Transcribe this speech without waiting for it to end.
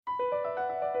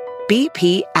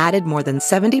BP added more than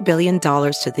 $70 billion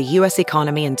to the U.S.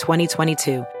 economy in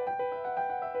 2022.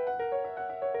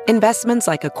 Investments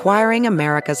like acquiring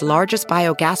America's largest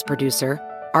biogas producer,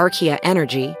 Archaea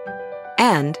Energy,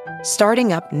 and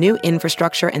starting up new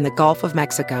infrastructure in the Gulf of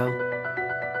Mexico.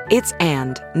 It's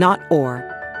and, not or.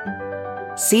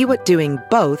 See what doing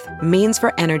both means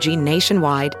for energy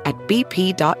nationwide at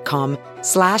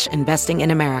bp.com/investing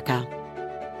in America.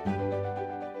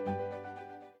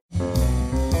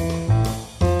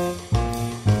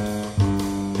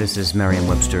 This is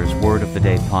Merriam-Webster's Word of the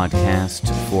Day podcast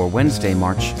for Wednesday,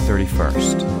 March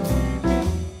 31st.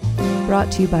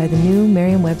 Brought to you by the new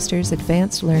Merriam-Webster's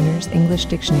Advanced Learners English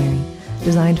Dictionary,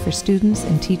 designed for students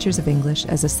and teachers of English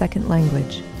as a second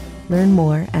language. Learn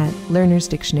more at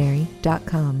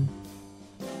learnersdictionary.com.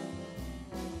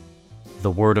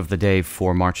 The word of the day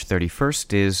for March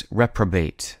 31st is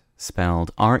reprobate, spelled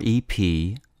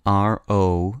R-E-P-R-O-B-A-T-E.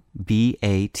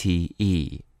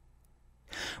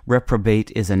 Reprobate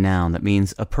is a noun that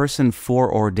means a person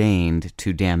foreordained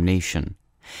to damnation.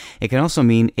 It can also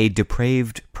mean a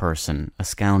depraved person, a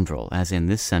scoundrel, as in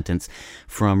this sentence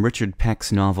from Richard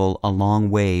Peck's novel A Long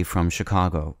Way from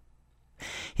Chicago.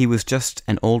 He was just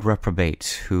an old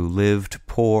reprobate who lived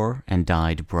poor and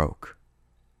died broke.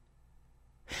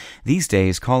 These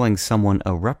days, calling someone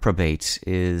a reprobate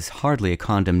is hardly a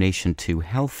condemnation to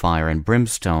hellfire and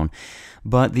brimstone,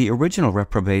 but the original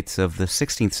reprobates of the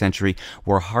 16th century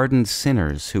were hardened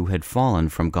sinners who had fallen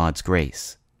from God's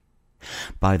grace.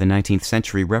 By the 19th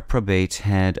century, reprobate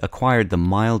had acquired the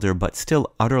milder but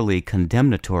still utterly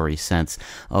condemnatory sense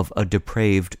of a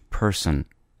depraved person.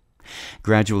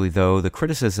 Gradually, though, the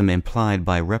criticism implied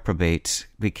by reprobate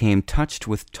became touched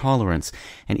with tolerance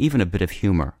and even a bit of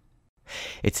humor.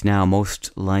 It's now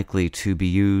most likely to be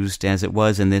used as it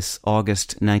was in this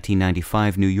August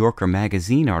 1995 New Yorker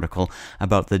magazine article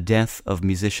about the death of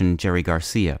musician Jerry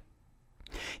Garcia.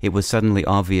 It was suddenly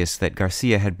obvious that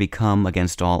Garcia had become,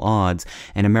 against all odds,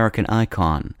 an American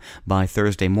icon. By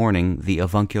Thursday morning, the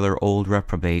avuncular old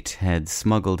reprobate had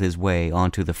smuggled his way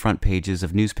onto the front pages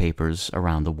of newspapers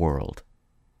around the world.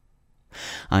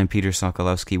 I'm Peter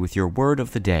Sokolowski with your Word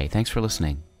of the Day. Thanks for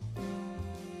listening.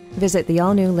 Visit the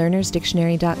all-new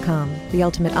learnersdictionary.com, the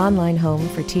ultimate online home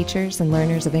for teachers and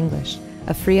learners of English.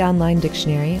 A free online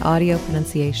dictionary, audio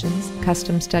pronunciations,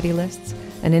 custom study lists,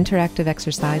 and interactive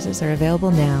exercises are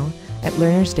available now at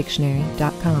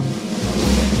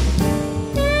learnersdictionary.com.